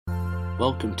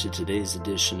Welcome to today's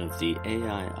edition of the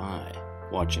AII,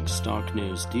 watching stock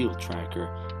news, deal tracker,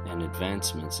 and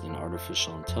advancements in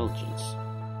artificial intelligence.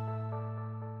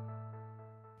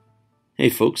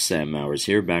 Hey folks, Sam Mowers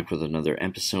here, back with another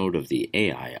episode of the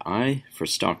AII. For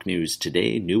stock news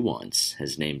today, Nuance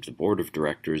has named the board of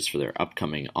directors for their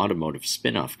upcoming automotive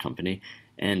spin-off company,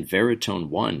 and Veritone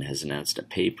One has announced a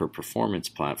pay-per-performance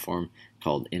platform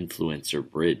called Influencer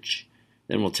Bridge.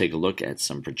 Then we'll take a look at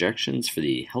some projections for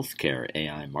the healthcare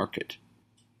AI market.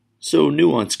 So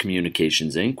Nuance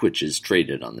Communications Inc., which is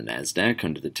traded on the Nasdaq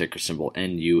under the ticker symbol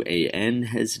NUAN,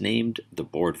 has named the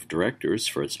board of directors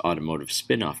for its automotive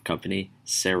spin-off company,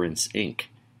 Cerence Inc.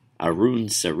 Arun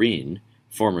Sarin,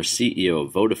 former CEO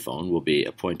of Vodafone, will be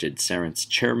appointed Cerence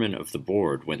chairman of the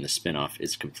board when the spin-off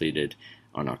is completed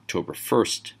on October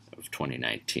 1st of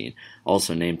 2019.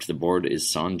 Also named to the board is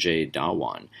Sanjay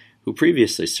Dhawan, who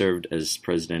previously served as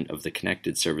president of the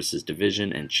Connected Services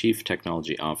Division and chief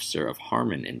technology officer of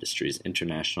Harman Industries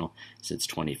International since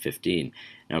 2015.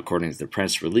 Now, according to the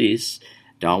press release,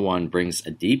 Dhawan brings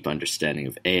a deep understanding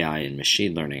of AI and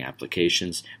machine learning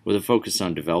applications with a focus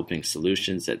on developing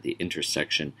solutions at the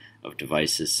intersection of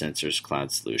devices, sensors,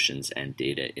 cloud solutions, and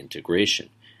data integration.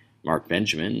 Mark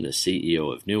Benjamin, the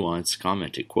CEO of Nuance,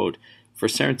 commented, quote, "For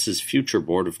Cerence's future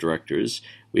board of directors,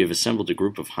 we have assembled a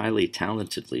group of highly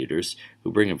talented leaders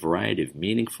who bring a variety of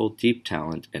meaningful, deep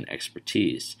talent and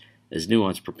expertise. As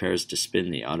Nuance prepares to spin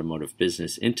the automotive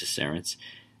business into Cerence,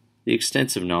 the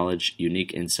extensive knowledge,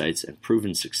 unique insights, and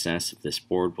proven success of this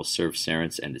board will serve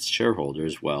Cerence and its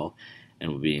shareholders well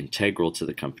and will be integral to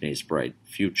the company's bright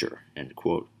future." End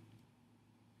quote.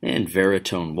 And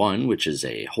Veritone One, which is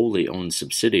a wholly owned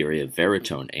subsidiary of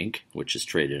Veritone Inc., which is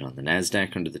traded on the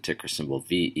Nasdaq under the ticker symbol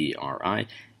VERI,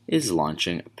 is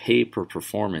launching a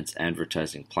pay-per-performance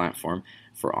advertising platform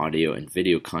for audio and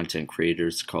video content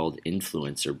creators called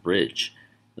Influencer Bridge.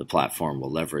 The platform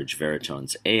will leverage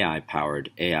Veritone's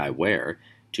AI-powered AIware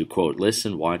to, quote,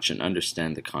 "listen, watch, and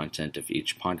understand the content of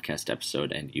each podcast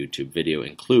episode and YouTube video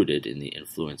included in the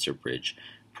Influencer Bridge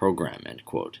program," end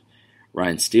quote.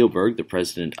 Ryan Steelberg, the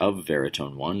president of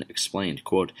Veritone One, explained,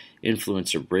 quote,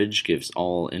 "Influencer Bridge gives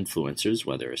all influencers,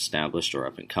 whether established or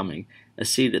up-and-coming, a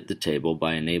seat at the table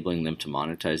by enabling them to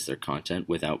monetize their content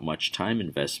without much time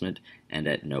investment and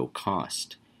at no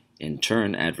cost. In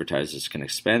turn, advertisers can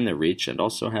expand their reach and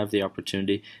also have the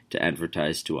opportunity to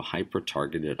advertise to a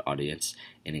hyper-targeted audience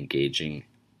in engaging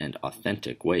and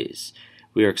authentic ways.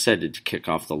 We are excited to kick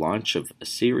off the launch of a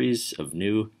series of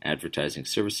new advertising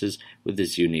services with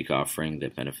this unique offering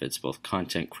that benefits both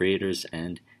content creators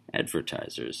and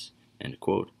advertisers." End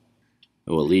quote.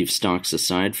 We'll leave stocks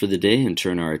aside for the day and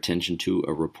turn our attention to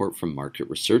a report from Market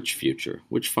Research Future,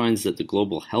 which finds that the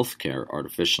global healthcare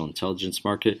artificial intelligence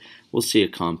market will see a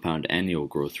compound annual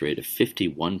growth rate of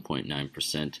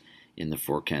 51.9% in the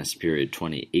forecast period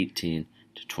 2018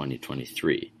 to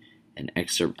 2023. An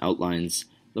excerpt outlines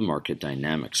the market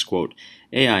dynamics. Quote,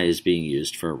 "AI is being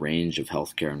used for a range of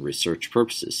healthcare and research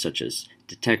purposes, such as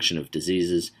detection of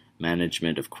diseases,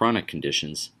 management of chronic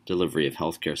conditions, delivery of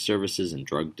healthcare services, and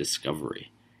drug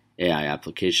discovery. AI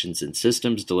applications and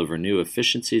systems deliver new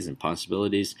efficiencies and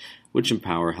possibilities which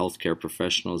empower healthcare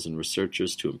professionals and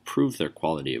researchers to improve their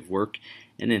quality of work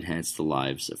and enhance the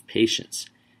lives of patients.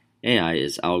 AI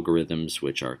is algorithms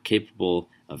which are capable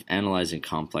of analyzing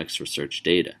complex research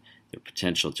data. Their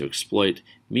potential to exploit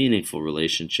meaningful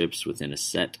relationships within a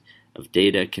set of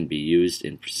data can be used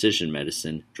in precision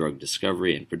medicine, drug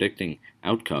discovery, and predicting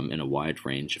outcome in a wide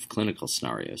range of clinical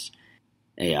scenarios.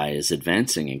 AI is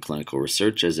advancing in clinical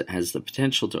research as it has the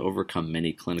potential to overcome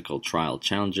many clinical trial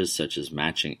challenges such as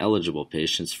matching eligible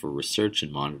patients for research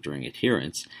and monitoring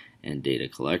adherence and data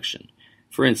collection.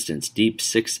 For instance,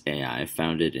 Deep6 AI,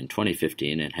 founded in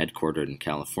 2015 and headquartered in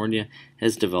California,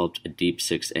 has developed a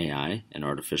Deep6 AI, an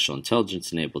artificial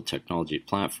intelligence-enabled technology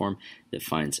platform that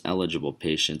finds eligible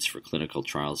patients for clinical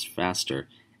trials faster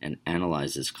and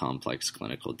analyzes complex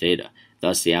clinical data.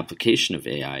 Thus, the application of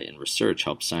AI in research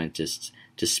helps scientists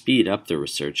to speed up their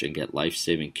research and get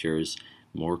life-saving cures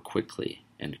more quickly."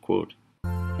 End quote.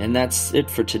 And that's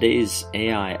it for today's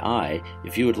AII.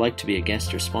 If you would like to be a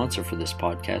guest or sponsor for this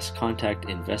podcast, contact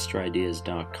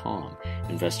InvestorIdeas.com.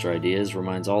 Investor Ideas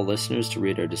reminds all listeners to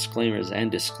read our disclaimers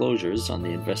and disclosures on the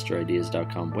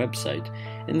InvestorIdeas.com website,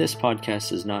 and this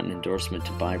podcast is not an endorsement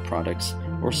to buy products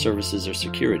or services or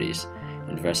securities.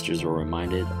 Investors are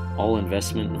reminded all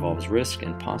investment involves risk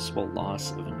and possible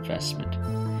loss of investment.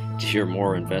 To hear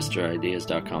more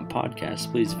InvestorIdeas.com podcasts,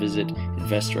 please visit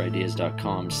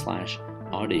InvestorIdeas.com/audio.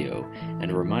 And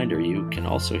a reminder, you can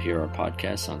also hear our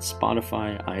podcasts on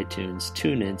Spotify, iTunes,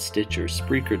 TuneIn, Stitcher,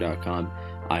 Spreaker.com,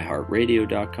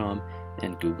 iHeartRadio.com,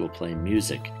 and Google Play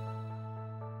Music.